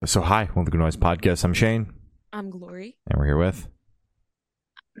So hi, welcome to the Good Noise Podcast. I'm Shane, I'm Glory. and we're here with,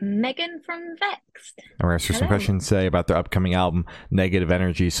 Megan from VEXED. and we're asking some Hello. questions today about their upcoming album, Negative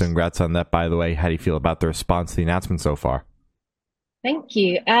Energy. So congrats on that, by the way. How do you feel about the response to the announcement so far? Thank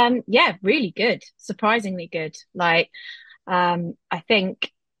you. Yeah, really good. Surprisingly good. I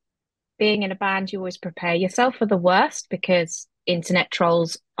think being in a band, you always prepare yourself for the worst because internet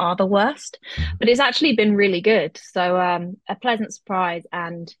trolls are the worst. But it's actually been really good. So, a pleasant surprise,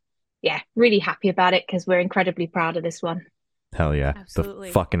 and yeah, really happy about it because we're incredibly proud of this one. Hell yeah. Absolutely.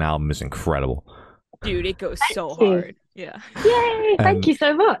 The fucking album is incredible. Dude, it goes so you. hard. Yeah. Yay! Thank And you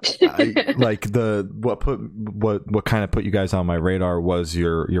so much. what kind of put you guys on my radar was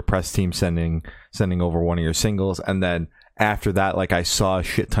your press team sending over one of your singles, and then after that, like, I saw a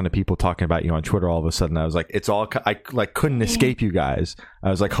shit ton of people talking about you on Twitter. All of a sudden, I was like, it's all I like couldn't escape you guys.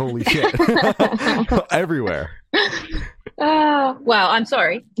 I was like, holy shit, everywhere. Well, I'm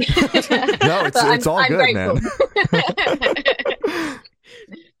sorry. No, it's all I'm good, grateful.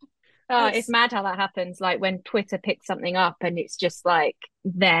 man. It's mad how that happens. Like when Twitter picks something up and it's just like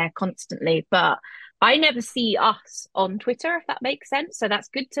there constantly. But I never see us on Twitter, if that makes sense. So that's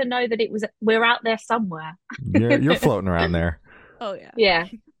good to know that we're out there somewhere. You're floating around there. Oh, yeah. Yeah.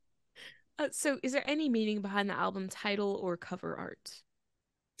 So is there any meaning behind the album title or cover art?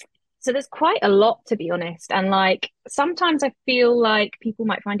 So there's quite a lot, to be honest. And like sometimes I feel like people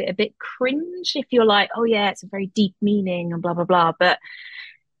might find it a bit cringe if you're like, oh yeah, it's a very deep meaning and blah blah blah. But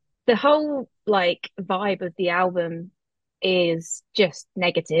the whole like vibe of the album is just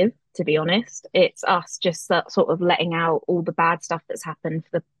negative, to be honest. It's us just sort of letting out all the bad stuff that's happened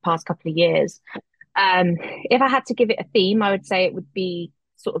for the past couple of years. If I had to give it a theme, I would say it would be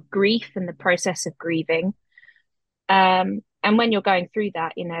sort of grief and the process of grieving. And when you're going through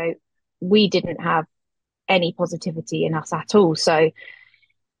that, we didn't have any positivity in us at all. So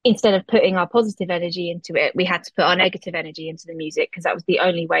instead of putting our positive energy into it, we had to put our negative energy into the music because that was the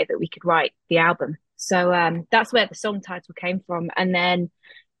only way that we could write the album. So that's where the song title came from. And then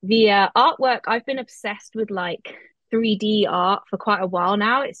the artwork, I've been obsessed with like 3D art for quite a while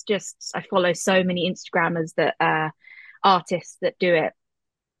now. It's just, I follow so many Instagrammers that artists that do it.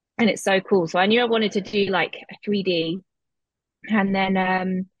 And it's so cool. So I knew I wanted to do like a 3D. And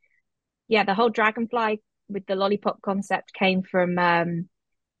then, yeah, the whole dragonfly with the lollipop concept came from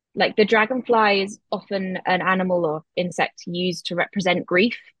like the dragonfly is often an animal or insect used to represent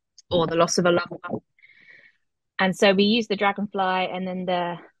grief or the loss of a loved one. And so we use the dragonfly, and then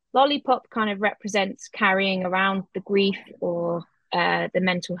the lollipop kind of represents carrying around the grief or the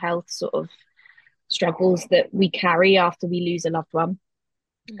mental health sort of struggles that we carry after we lose a loved one.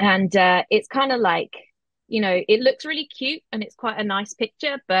 And it's kind of like, it looks really cute and it's quite a nice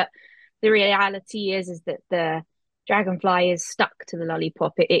picture, but the reality is that the dragonfly is stuck to the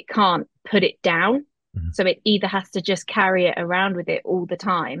lollipop. It can't put it down. Mm-hmm. So it either has to just carry it around with it all the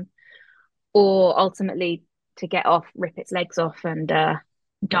time, or ultimately to get off, rip its legs off and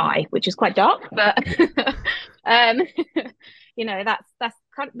die, which is quite dark. But um, that's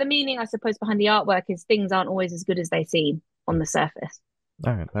kind of the meaning, I suppose, behind the artwork is things aren't always as good as they seem on the surface.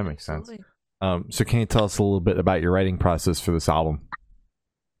 All right, that makes sense. Absolutely. So can you tell us a little bit about your writing process for this album?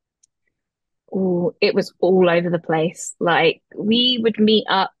 Oh, it was all over the place. Like we would meet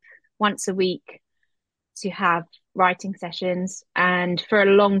up once a week to have writing sessions, and for a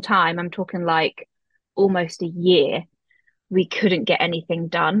long time, I'm talking like almost a year, we couldn't get anything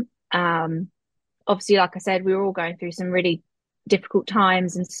done. Obviously, like I said, we were all going through some really difficult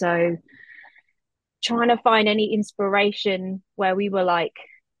times, and so trying to find any inspiration where we were like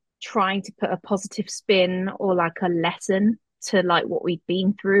trying to put a positive spin or like a lesson to like what we'd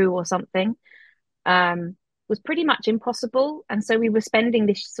been through or something was pretty much impossible. And so we were spending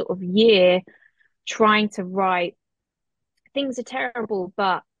this sort of year trying to write things are terrible,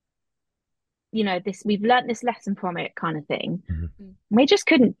 but this we've learned this lesson from it kind of thing. Mm-hmm. We just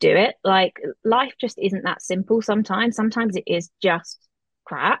couldn't do it. Like life just isn't that simple sometimes. Sometimes it is just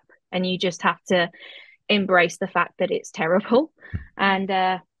crap and you just have to embrace the fact that it's terrible. And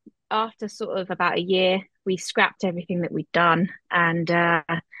after sort of about a year, we scrapped everything that we'd done and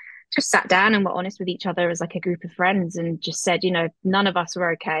just sat down and were honest with each other as like a group of friends and just said, none of us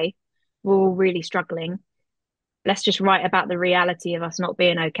were okay. We're all really struggling. Let's just write about the reality of us not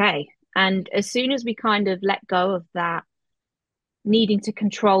being okay. And as soon as we kind of let go of that needing to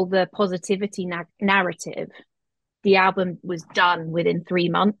control the positivity narrative, the album was done within 3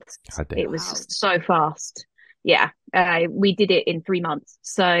 months. It was so fast. Yeah, we did it in 3 months.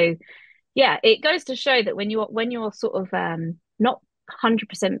 So yeah, it goes to show that when you're sort of not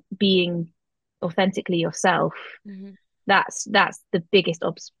 100% being authentically yourself, that's the biggest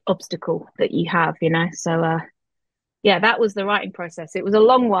obstacle that you have, you know. So yeah, that was the writing process. It was a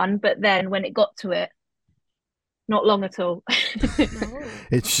long one, but then when it got to it, not long at all. No.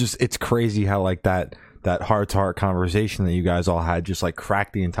 It's crazy how like that heart to heart conversation that you guys all had just like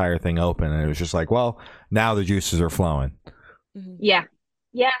cracked the entire thing open, and it was just like, well, now the juices are flowing. Mhm. Yeah.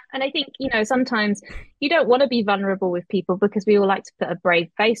 Yeah. And I think, you know, sometimes you don't want to be vulnerable with people because we all like to put a brave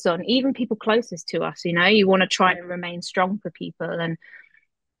face on, even people closest to us, you know, you want to try and remain strong for people and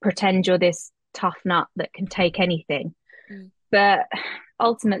pretend you're this tough nut that can take anything. Mm. But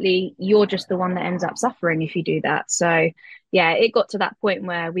ultimately, you're just the one that ends up suffering if you do that. So, yeah, it got to that point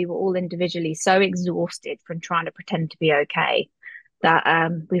where we were all individually so exhausted from trying to pretend to be okay that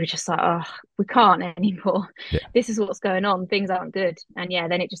we were just like, oh, we can't anymore. Yeah. This is what's going on. Things aren't good. And yeah,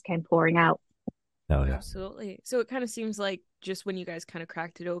 then it just came pouring out. Hell yeah. Absolutely. So it kind of seems like just when you guys kind of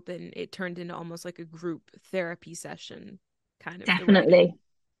cracked it open, it turned into almost like a group therapy session, kind of. Definitely.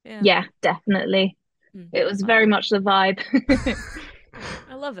 Yeah. Yeah, definitely. It was very much the vibe.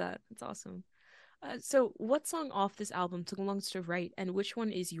 I love that. It's awesome. So what song off this album took the longest to write, and which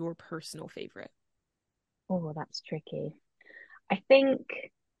one is your personal favorite? Oh, that's tricky. I think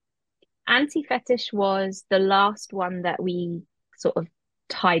Anti Fetish was the last one that we sort of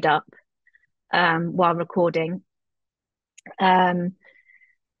tied up while recording. That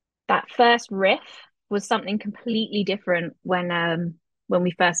first riff was something completely different when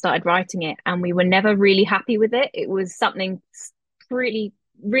we first started writing it, and we were never really happy with it. It was something really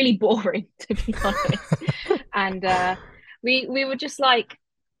really boring, to be honest. And we were just like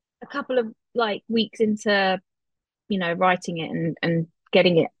a couple of like weeks into, you know, writing it and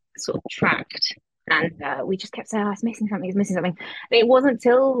getting it sort of tracked. And we just kept saying, oh, it's missing something, it's missing something. And it wasn't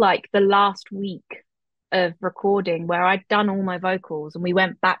till like the last week of recording where I'd done all my vocals and we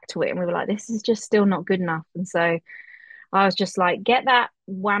went back to it and we were like, this is just still not good enough. And so I was just like, get that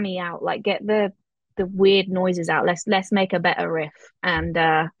whammy out, like get the weird noises out. Let's make a better riff. And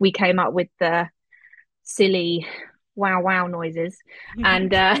we came up with the silly wow wow noises.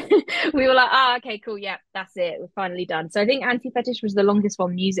 And we were like, ah, okay, cool, yeah, that's it. We're finally done. So I think Anti Fetish was the longest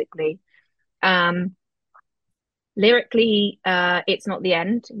one musically. Lyrically, It's Not the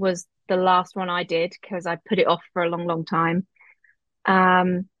End was the last one I did because I put it off for a long, long time.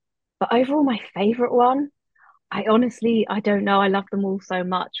 But overall, my favorite one, I don't know. I love them all so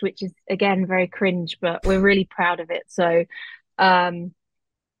much, which is again very cringe, but we're really proud of it. So at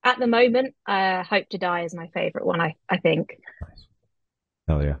the moment, Hope to Die is my favorite one, I think.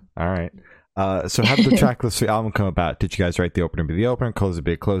 Hell yeah. All right. So how did the track list for the album come about? Did you guys write the opener be the opener, close a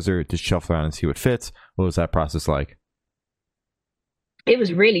big closer, just shuffle around and see what fits? What was that process like? It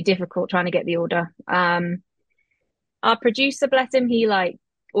was really difficult trying to get the order. Our producer, bless him, he like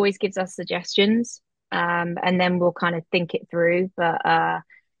always gives us suggestions, and then we'll kind of think it through. But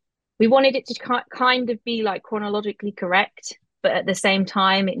we wanted it to kind of be like chronologically correct, but at the same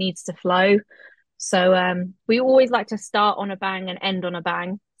time, it needs to flow. So we always like to start on a bang and end on a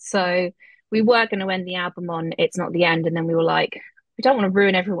bang. So we were going to end the album on It's Not the End, and then we were like, we don't want to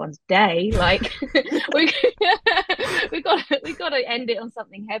ruin everyone's day. Like we we got to end it on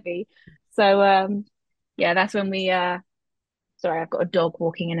something heavy. So yeah, that's when we sorry, I've got a dog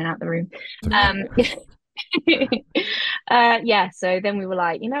walking in and out the room. Yeah, so then we were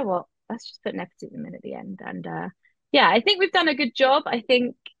like, you know what? Let's just put nepotism in at the end. And yeah, I think we've done a good job. I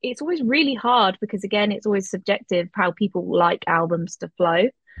think it's always really hard because again, it's always subjective how people like albums to flow.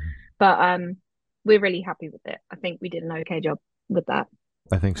 But we're really happy with it. I think we did an okay job with that.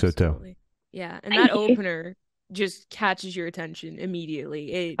 I think so too. Absolutely. Yeah, and that opener just catches your attention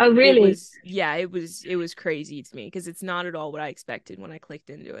immediately. Oh, really? It was crazy to me because it's not at all what I expected when I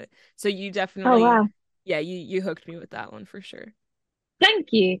clicked into it. So you Oh, definitely, wow. yeah, you hooked me with that one for sure. Thank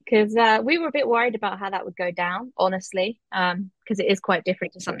you, because we were a bit worried about how that would go down, honestly, because it is quite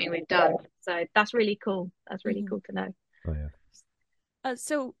different to something we've done. So that's really cool. That's really cool to know. Oh yeah.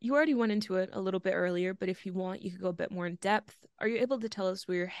 So you already went into it a little bit earlier, but if you want, you could go a bit more in depth. Are you able to tell us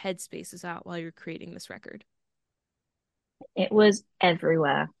where your headspace is at while you're creating this record? It was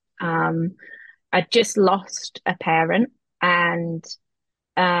everywhere. I just lost a parent, and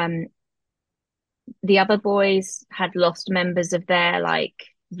um, the other boys had lost members of their like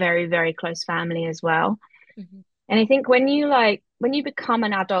very, very close family as well. And I think when you become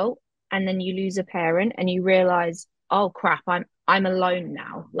an adult and then you lose a parent and you realize, oh crap, I'm alone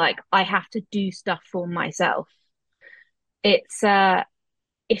now. Like I have to do stuff for myself. It's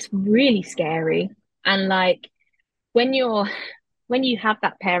really scary. And like when you have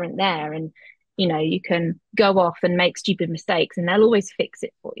that parent there and you know you can go off and make stupid mistakes and they'll always fix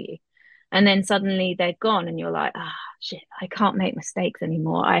it for you. And then suddenly they're gone and you're like, ah, shit, I can't make mistakes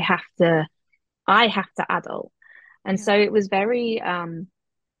anymore. I have to adult. And Yeah. so it was very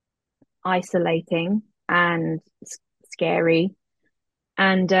isolating and scary,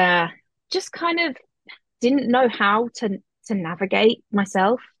 and just kind of didn't know how to navigate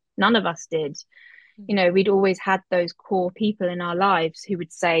myself. None of us did. You know, we'd always had those core people in our lives who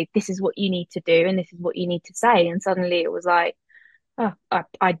would say, this is what you need to do and this is what you need to say. And suddenly it was like, oh,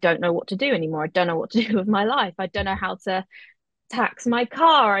 I don't know what to do anymore. I don't know what to do with my life. I don't know how to tax my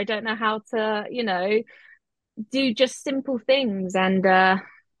car. I don't know how to, you know, do just simple things. And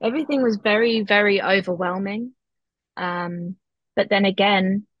everything was very, very overwhelming. But then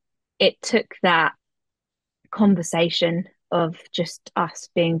again, it took that conversation of just us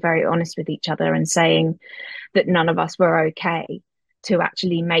being very honest with each other and saying that none of us were okay to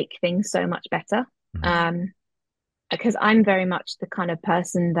actually make things so much better. Because I'm very much the kind of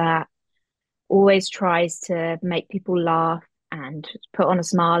person that always tries to make people laugh and put on a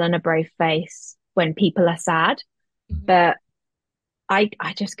smile and a brave face when people are sad. But I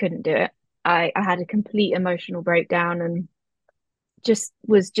just couldn't do it. I had a complete emotional breakdown and just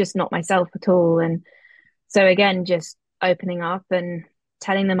was just not myself at all. And so again, just opening up and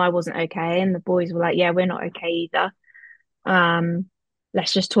telling them I wasn't okay. And the boys were like, yeah, we're not okay either.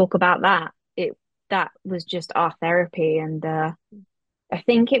 Let's just talk about that. That was just our therapy. And I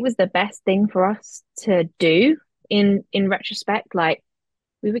think it was the best thing for us to do in retrospect. Like,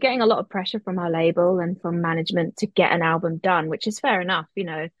 we were getting a lot of pressure from our label and from management to get an album done, which is fair enough, you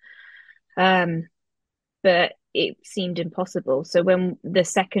know. But it seemed impossible. So when the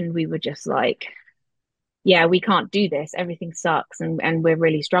second we were just like, yeah, we can't do this, everything sucks, and we're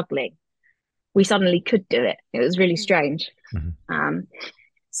really struggling, we suddenly could do it. It was really strange.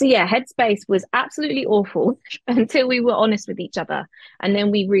 So yeah, Headspace was absolutely awful until we were honest with each other. And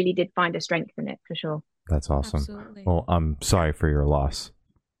then we really did find a strength in it, for sure. That's awesome. Absolutely. Well, I'm sorry for your loss.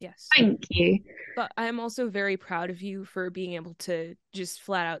 Yes. Thank you. But I'm also very proud of you for being able to just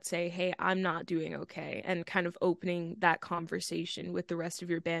flat out say, hey, I'm not doing okay, and kind of opening that conversation with the rest of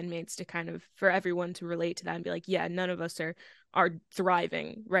your bandmates to kind of, for everyone to relate to that and be like, yeah, none of us are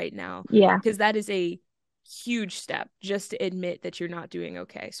thriving right now. Yeah. Because that is a huge step, just to admit that you're not doing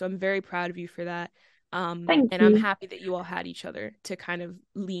okay. So I'm very proud of you for that. Thank and you. I'm happy that you all had each other to kind of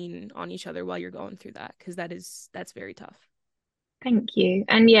lean on each other while you're going through that, because that's very tough. Thank you.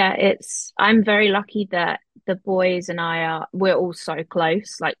 And yeah, I'm very lucky that the boys and we're all so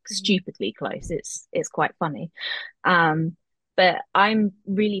close, like stupidly close. It's quite funny. But I'm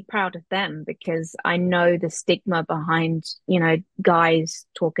really proud of them because I know the stigma behind, you know, guys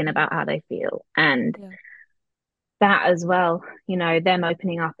talking about how they feel, and that as well, you know, them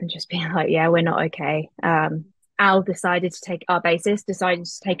opening up and just being like, yeah, we're not okay. Al our bassist decided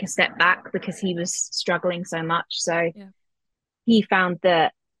to take a step back because he was struggling so much. So he found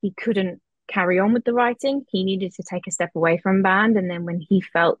that he couldn't carry on with the writing. He needed to take a step away from band. And then when he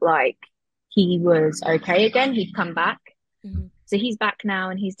felt like he was okay again, he'd come back. So he's back now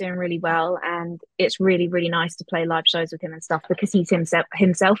and he's doing really well. And it's really, really nice to play live shows with him and stuff because he's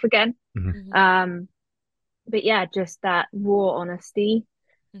himself again. But yeah, just that raw honesty.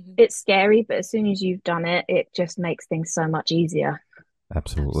 It's scary, but as soon as you've done it, it just makes things so much easier.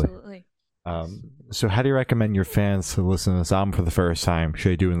 Absolutely. So how do you recommend your fans to listen to this album for the first time? Should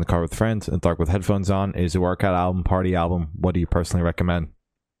they do it in the car with friends, in the dark with headphones on? Is it a workout album, party album? What do you personally recommend?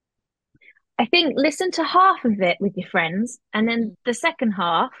 I think listen to half of it with your friends, and then the second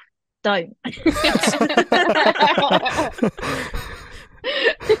half, don't.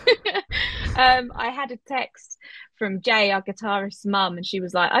 I had a text from Jay, our guitarist's mum, and she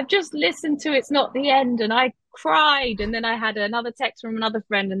was like, I've just listened to It's Not the End and I cried. And then I had another text from another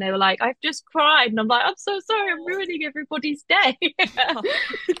friend and they were like, I've just cried. And I'm like, I'm so sorry, I'm ruining everybody's day.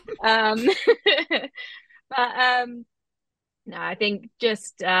 But no, I think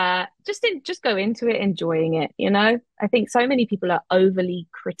just go into it enjoying it, you know. I think so many people are overly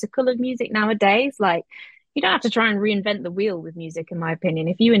critical of music nowadays. Like, you don't have to try and reinvent the wheel with music, in my opinion.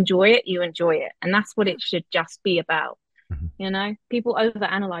 If you enjoy it, you enjoy it. And that's what it should just be about. You know, people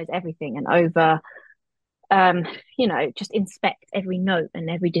overanalyze everything and you know, just inspect every note and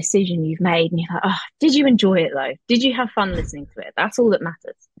every decision you've made. And you're like, oh, did you enjoy it though? Did you have fun listening to it? That's all that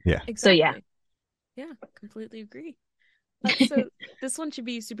matters. Yeah. Exactly. So yeah. Yeah, completely agree. So this one should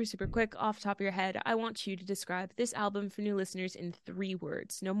be super, super quick. Off the top of your head, I want you to describe this album for new listeners in 3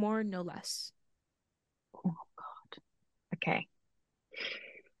 words. No more, no less. Oh, God. Okay.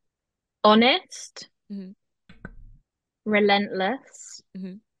 Honest, relentless,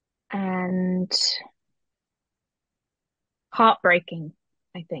 and heartbreaking,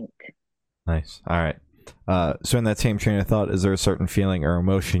 I think. Nice. All right. So in that same train of thought, is there a certain feeling or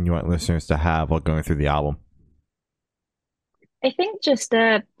emotion you want listeners to have while going through the album? I think just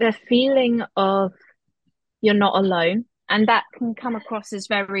the feeling of you're not alone, and that can come across as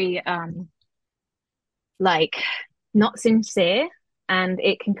very like not sincere, and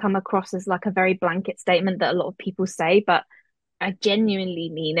it can come across as like a very blanket statement that a lot of people say, but I genuinely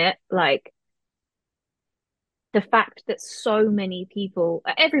mean it. Like the fact that so many people,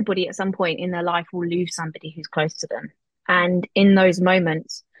 everybody at some point in their life will lose somebody who's close to them. And in those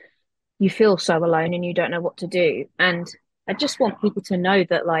moments, you feel so alone and you don't know what to do. And I just want people to know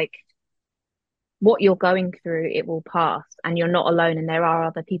that, like, what you're going through, it will pass and you're not alone. And there are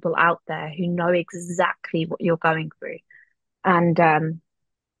other people out there who know exactly what you're going through. And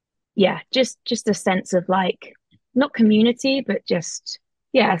yeah, just a sense of like, not community, but just,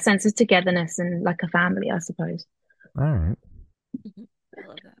 yeah, a sense of togetherness and like a family, I suppose. All right. I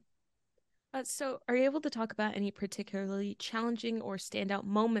love that. So, are you able to talk about any particularly challenging or standout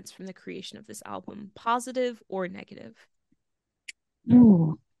moments from the creation of this album, positive or negative?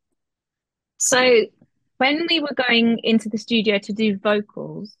 Ooh. So, when we were going into the studio to do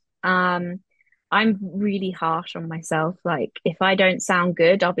vocals, I'm really harsh on myself. Like, if I don't sound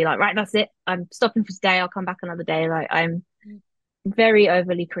good, I'll be like, right, that's it. I'm stopping for today. I'll come back another day. Like, I'm very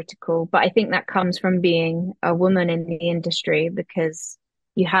overly critical, but I think that comes from being a woman in the industry because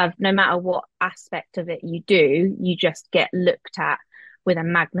you have, no matter what aspect of it you do, you just get looked at with a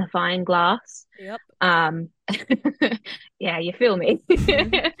magnifying glass. Yep. Yeah, you feel me.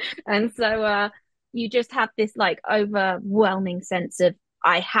 And so you just have this like overwhelming sense of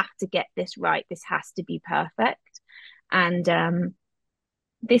I have to get this right. This has to be perfect. And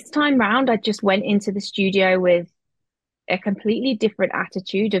this time round, I just went into the studio with a completely different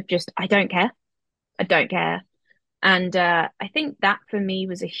attitude of just, I don't care. I don't care. And I think that for me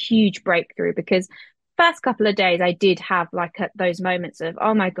was a huge breakthrough because first couple of days I did have like those moments of,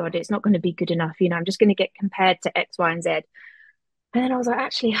 oh my God, it's not going to be good enough. You know, I'm just going to get compared to X, Y, and Z. And then I was like,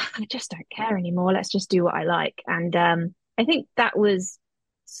 actually, I just don't care anymore. Let's just do what I like. And I think that was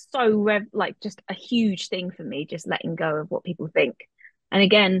like just a huge thing for me, just letting go of what people think. And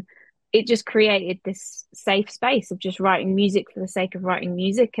again, it just created this safe space of just writing music for the sake of writing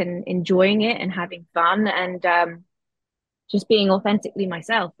music and enjoying it and having fun and just being authentically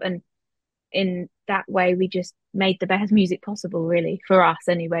myself. And in that way, we just made the best music possible, really, for us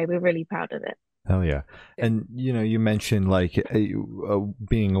anyway. We're really proud of it. Hell yeah. And you mentioned like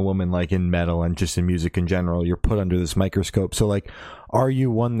being a woman like in metal and just in music in general, you're put under this microscope. So like, are you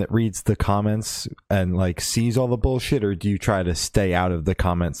one that reads the comments and like sees all the bullshit, or do you try to stay out of the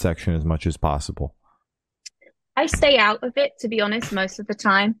comment section as much as possible? I stay out of it, to be honest, most of the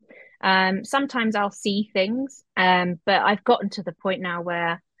time. Sometimes I'll see things, but I've gotten to the point now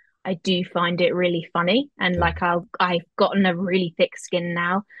where I do find it really funny, and like I've gotten a really thick skin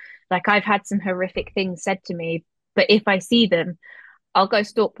now. Like I've had some horrific things said to me, but if I see them, I'll go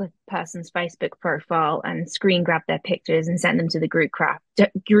stalk the person's Facebook profile and screen grab their pictures and send them to the group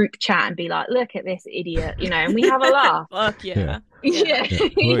chat and be like, "Look at this idiot," and we have a laugh. Fuck yeah. Yeah.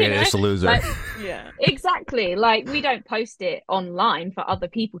 Look at this loser. Like, Yeah. exactly. Like we don't post it online for other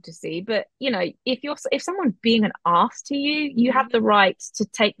people to see, but if someone's being an ass to you, you have the right to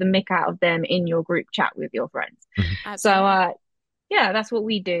take the mick out of them in your group chat with your friends. So yeah, that's what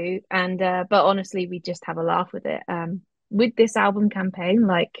we do. And but honestly, we just have a laugh with it. With this album campaign,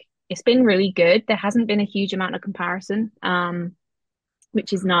 like it's been really good. There hasn't been a huge amount of comparison,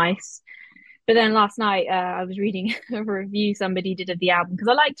 which is nice. But then last night, I was reading a review somebody did of the album because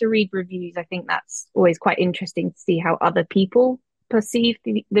I like to read reviews. I think that's always quite interesting to see how other people perceive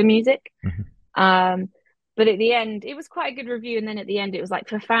the music. But at the end, it was quite a good review. And then at the end, it was like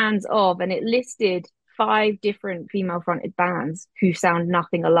for fans of, and it listed 5 different female fronted bands who sound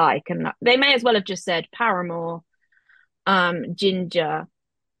nothing alike. And they may as well have just said Paramore, Ginger,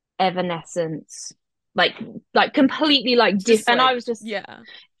 Evanescence, like completely like different. And I was just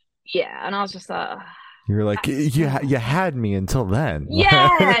and I was just like, you were like, you had me until then.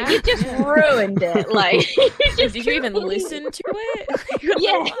 Yeah, you just ruined it. Like, did you even listen to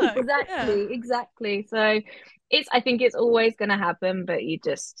it? Exactly. So I think it's always going to happen, but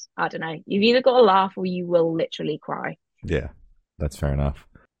I don't know. You've either got to laugh or you will literally cry. Yeah, that's fair enough.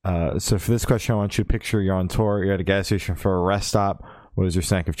 So for this question, I want you to picture you're on tour, you're at a gas station for a rest stop. What is your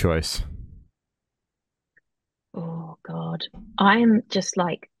snack of choice? Oh God, I'm just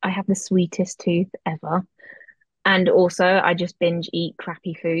like, I have the sweetest tooth ever. And also I just binge eat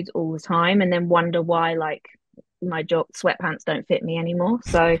crappy foods all the time and then wonder why like my jog sweatpants don't fit me anymore.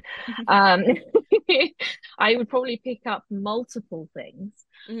 So um I would probably pick up multiple things.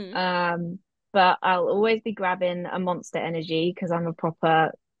 Mhm. But I'll always be grabbing a Monster Energy because I'm a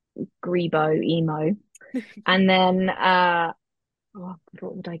proper Grebo emo. And then oh,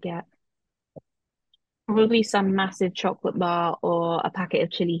 what would I get? Probably some massive chocolate bar or a packet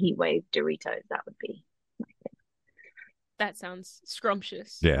of chili heat wave Doritos. That would be That sounds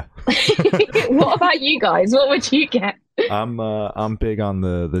scrumptious. Yeah. What about you guys? What would you get? I'm big on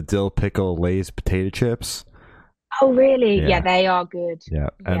the dill pickle Lay's potato chips. Oh, really? Yeah. Yeah, they are good. Yeah,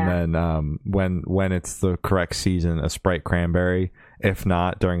 and Yeah. then when it's the correct season, a Sprite cranberry. If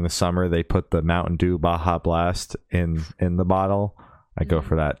not, during the summer, they put the Mountain Dew Baja Blast in the bottle. I go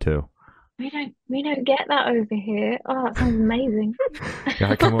for that too. We don't get that over here. Oh, that sounds amazing.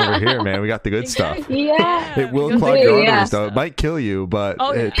 Gotta come over here, man. We got the good stuff. Exactly. Yeah. It will we clog got your the good arteries, though. stuff. It might kill you, but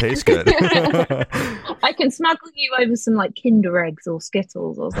Oh, yeah. it tastes good. I can smuggle you over some like Kinder eggs or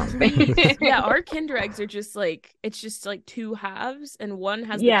Skittles or something. Yeah, our Kinder eggs are just like, it's just like two halves, and one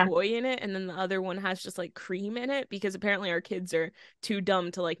has Yeah. the toy in it, and then the other one has just like cream in it, because apparently our kids are too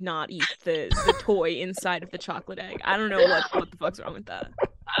dumb to like not eat the toy inside of the chocolate egg. I don't know what the fuck's wrong with that.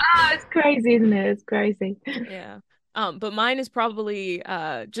 Ah, it's crazy, isn't it? It's crazy. Yeah. But mine is probably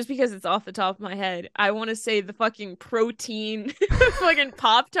just because it's off the top of my head, I want to say the fucking protein fucking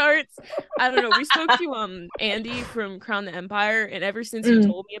Pop-Tarts. I don't know. We spoke to Andy from Crown the Empire, and ever since he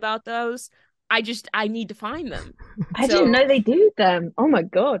told me about those, I need to find them. I didn't know they do them. Oh my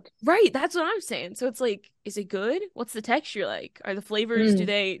God. Right, that's what I'm saying. So it's like, is it good? What's the texture like? Are the flavors, are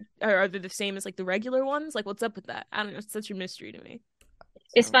they the same as like the regular ones? Like, what's up with that? I don't know. It's such a mystery to me.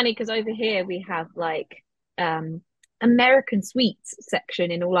 It's funny because over here we have like American sweets section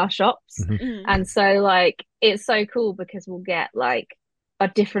in all our shops. Mhm. And so like it's so cool because we'll get like a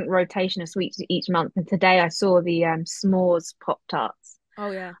different rotation of sweets each month. And today I saw the s'mores Pop-Tarts.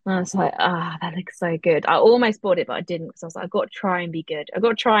 Oh yeah. And I was like, that looks so good. I almost bought it, but I didn't because I was like, I've got to try and be good. I've got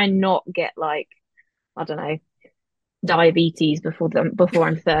to try and not get like, I don't know, diabetes before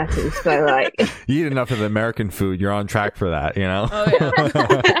I'm 30. So like You eat enough of the American food, you're on track for that, you know? Oh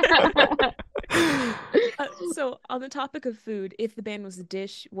yeah. So on the topic of food, if the band was a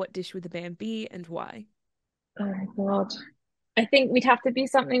dish, what dish would the band be and why? Oh God. I think we'd have to be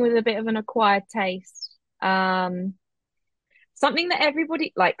something with a bit of an acquired taste. Something that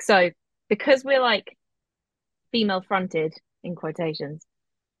everybody like, so because we're like female fronted in quotations,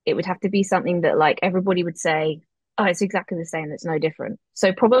 it would have to be something that like everybody would say, oh, it's exactly the same, it's no different.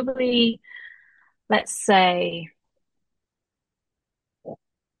 So probably let's say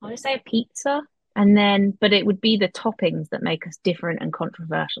I would say a pizza, and then but it would be the toppings that make us different and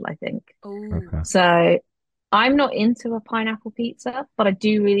controversial, I think. Oh, Okay. So I'm not into a pineapple pizza, but I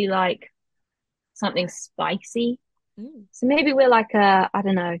do really like something spicy. So maybe we're like I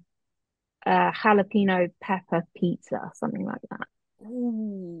don't know, a jalapeno pepper pizza, something like that.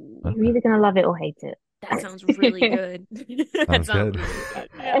 Ooh. You're either gonna love it or hate it. That sounds really good. That Sounds sounds good.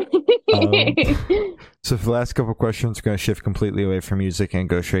 really good. So for the last couple of questions, we're going to shift completely away from music and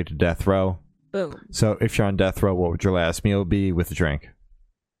go straight to death row. Boom. So if you're on death row, what would your last meal be with a drink?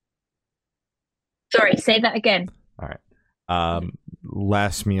 Sorry, say that again. All right.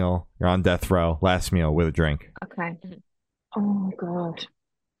 Last meal, you're on death row. Last meal with a drink. Okay. Oh God.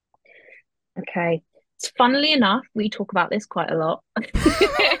 Okay. Funnily enough, we talk about this quite a lot.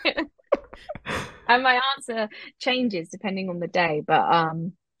 And my answer changes depending on the day, but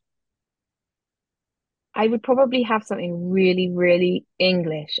I would probably have something really, really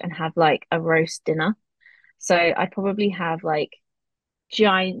English and have like a roast dinner. So I'd probably have like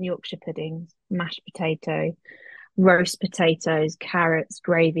giant Yorkshire puddings, mashed potato, roast potatoes, carrots,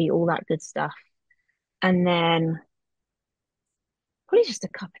 gravy, all that good stuff. And then probably just a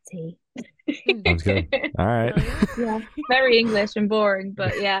cup of tea. Sounds good. All right. Yeah, very English and boring,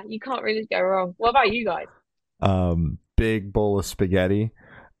 but yeah, you can't really go wrong. What about you guys? Big bowl of spaghetti,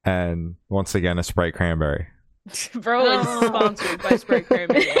 and once again a Sprite cranberry. Bro is sponsored by Sprite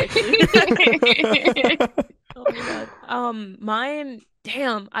Cranberry, actually. Oh my God. Mine,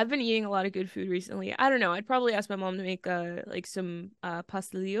 damn, I've been eating a lot of good food recently. I don't know. I'd probably ask my mom to make like some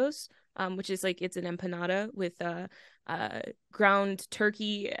pastelillos, which is like it's an empanada with ground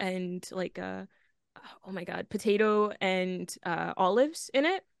turkey and like oh my God, potato and olives in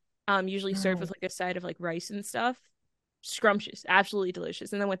it. Usually served with like a side of like rice and stuff. Scrumptious, absolutely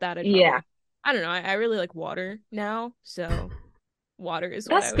delicious. And then with that, I don't know. I really like water now. So water is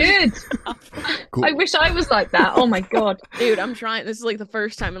what That's I good. Cool. I wish I was like that. Oh my God. Dude, I'm trying. This is like the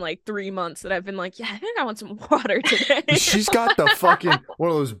first time in like 3 months that I've been like, yeah, I think I want some water today. She's got the fucking one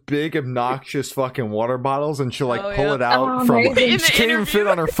of those big obnoxious fucking water bottles, and she'll like Oh, pull yeah. it out Oh, from. amazing. In the She can't even fit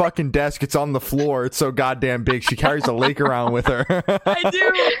interview. on her fucking desk. It's on the floor. It's so goddamn big. She carries a lake around with her. I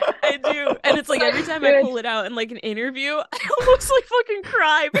do. And it's like every time I Good. pull it out in like an interview, I almost like fucking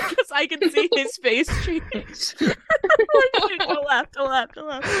cry because I can see his face change. Like, dude, don't laugh. Oh, I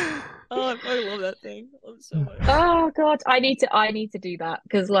fucking love that thing. I love it so much. Oh God, I need to do that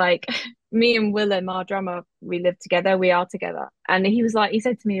because like me and Willem, our drummer, we live together, we are together. And he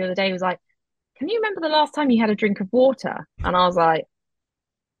said to me the other day, he was like, can you remember the last time you had a drink of water? And I was like,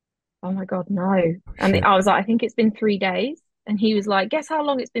 oh my God, no. And Shit. I was like, I think it's been 3 days. And he was like, guess how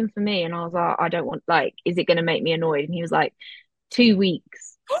long it's been for me? And I was like, I don't want, like, is it going to make me annoyed? And he was like, 2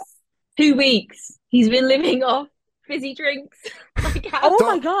 weeks. 2 weeks. He's been living off fizzy drinks. Like, how Oh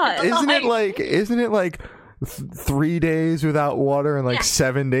my God. Isn't it like 3 days without water and like Yeah.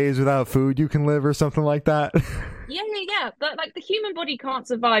 7 days without food you can live or something like that? Yeah. But like the human body can't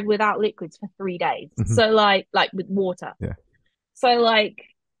survive without liquids for 3 days. Mhm. So like with water. Yeah. So like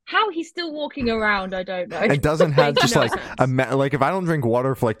how he's still walking around, I don't know. And doesn't have Makes just no like sense. like if I don't drink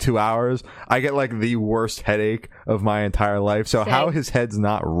water for like 2 hours, I get like the worst headache of my entire life. So how Same. his head's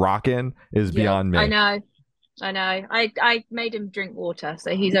not rocking is Yeah. beyond me. I know. I made him drink water,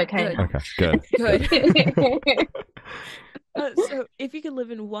 so he's okay Good. now. Okay, good. Good. So, if you could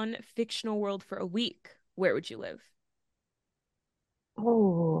live in one fictional world for a week, where would you live?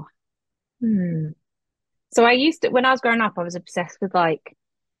 Oh. So I used to, when I was growing up, I was obsessed with like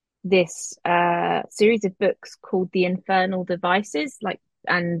this series of books called The Infernal Devices, like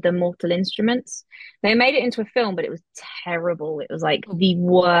and the Mortal Instruments. They made it into a film, but it was terrible. It was like the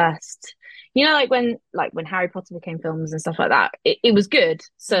worst. You know, like when Harry Potter became films and stuff like that. It was good.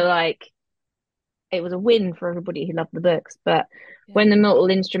 So like it was a win for everybody who loved the books. But Yeah. when the Mortal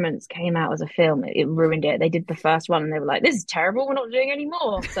Instruments came out as a film, it ruined it. They did the first one and they were like, this is terrible. We're not doing any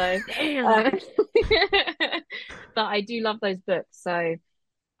more. So Damn. but I do love those books. So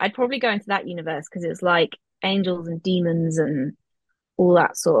I'd probably go into that universe because it's like angels and demons and all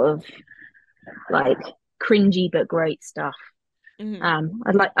that sort of like cringy but great stuff. Mhm.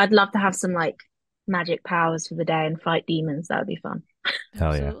 I'd love to have some like magic powers for the day and fight demons. That would be fun.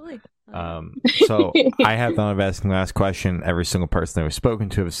 Hell yeah. Absolutely. So I have the honor of asking the last question. Every single person that we've spoken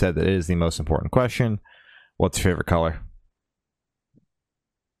to have said that it is the most important question. What's your favorite color?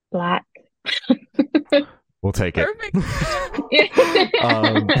 Black. We'll take it. Perfect.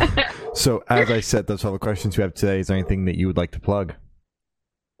 So as I said, that's all the questions we have today. Is there anything that you would like to plug?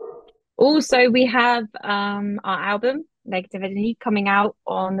 Also, we have our album Negative Energy coming out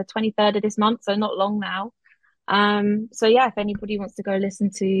on the 23rd of this month, so not long now. So yeah, if anybody wants to go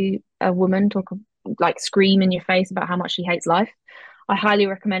listen to a woman talk, like scream in your face about how much she hates life, I highly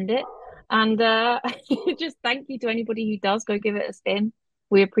recommend it. And just thank you to anybody who does go give it a spin.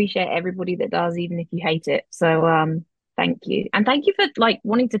 We appreciate everybody that does, even if you hate it. So thank you. And thank you for like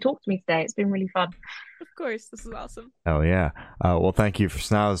wanting to talk to me today. It's been really fun. Of course, this is awesome. Hell yeah. Well, thank you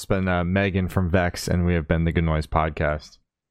for now. It's been Megan from Vex, and we have been the Good Noise Podcast.